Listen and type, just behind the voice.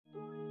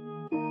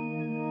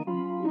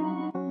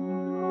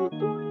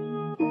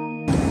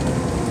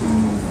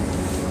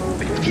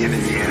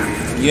giving you.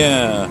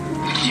 Yeah.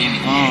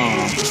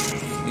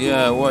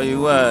 Yeah, where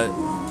you at?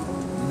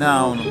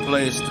 Now, the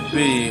place to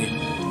be.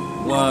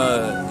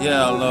 What?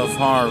 Yeah, I love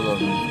Harlem.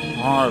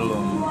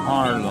 Harlem.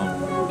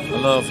 I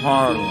love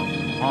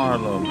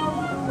Harlem.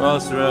 Where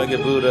else did I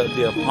get booed at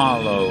the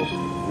Apollo?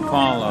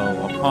 I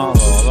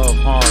love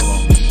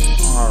Harlem.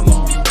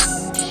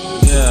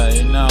 Yeah,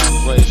 you know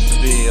the place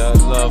to be. I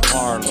love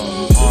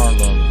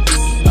Harlem.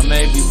 I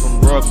may be from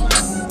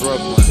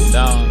Brooklyn,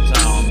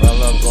 downtown, but I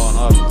love going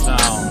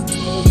uptown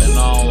and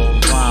all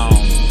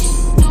around.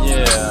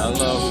 Yeah, I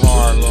love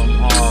Harlem.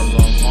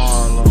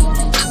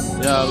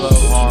 Yeah, I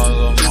love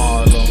Harlem.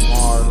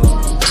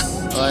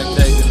 I like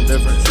taking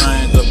different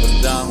trains up and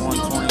down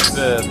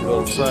 125th,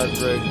 go to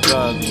Frederick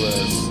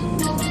Douglass.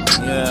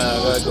 Yeah, I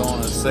got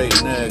going to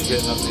St. Nick,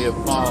 hitting up the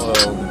Apollo,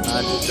 the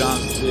Magic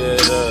Johnson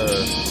Theater.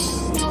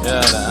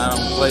 Yeah, the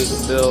Adam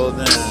Clayton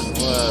Building.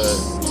 What?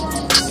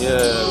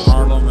 Yeah,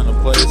 Harlem and a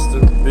place to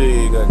be.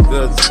 Got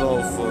good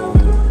soul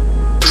food.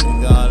 You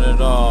got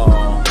it all.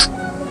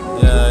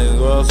 Yeah,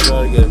 you also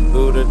gotta get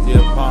booed at the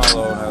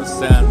Apollo and have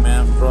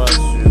Sandman brush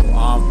you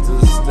off the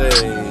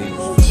stage.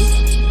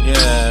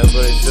 Yeah,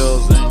 everybody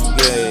feels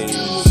engaged.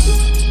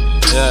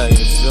 Yeah,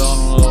 you're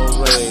feeling a little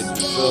rage,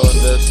 you're feeling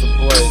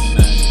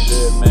disappointment. You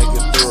didn't make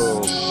it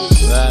through.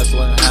 That's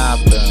what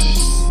happens.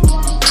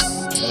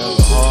 There's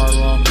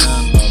Harlem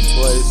and a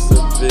place to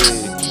be.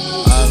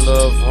 I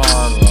love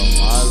Harlem.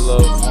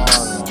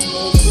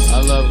 I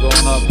love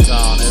going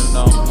uptown, even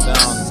though I'm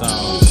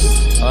downtown.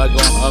 I like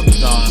going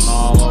uptown and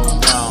all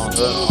around,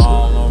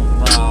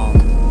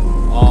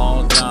 all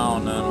down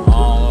and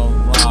all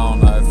around.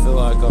 I feel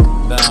like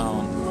I'm down.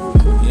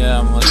 Yeah,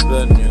 I'm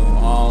spin you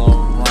all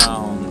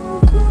around.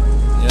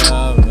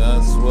 Yeah,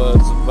 that's what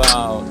it's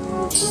about.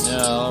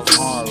 Yeah, I love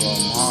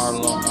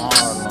Harlem.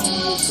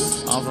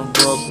 I'm from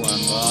Brooklyn,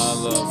 but I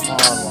love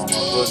Harlem. I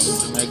put in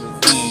Jamaica,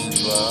 Queens,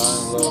 but I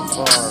love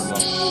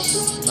Harlem.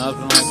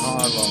 Nothing like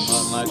Harlem,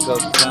 nothing like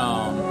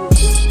uptown.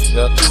 You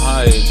got the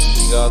Heights,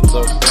 you got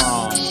the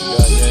Bronx, you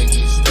got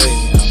Yankee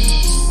Stadium,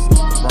 the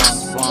Bronx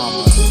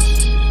Bombers.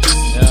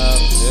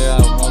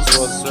 Yeah, most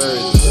World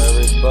Series of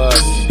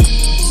everybody.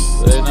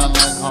 But ain't nothing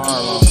like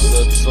Harlem.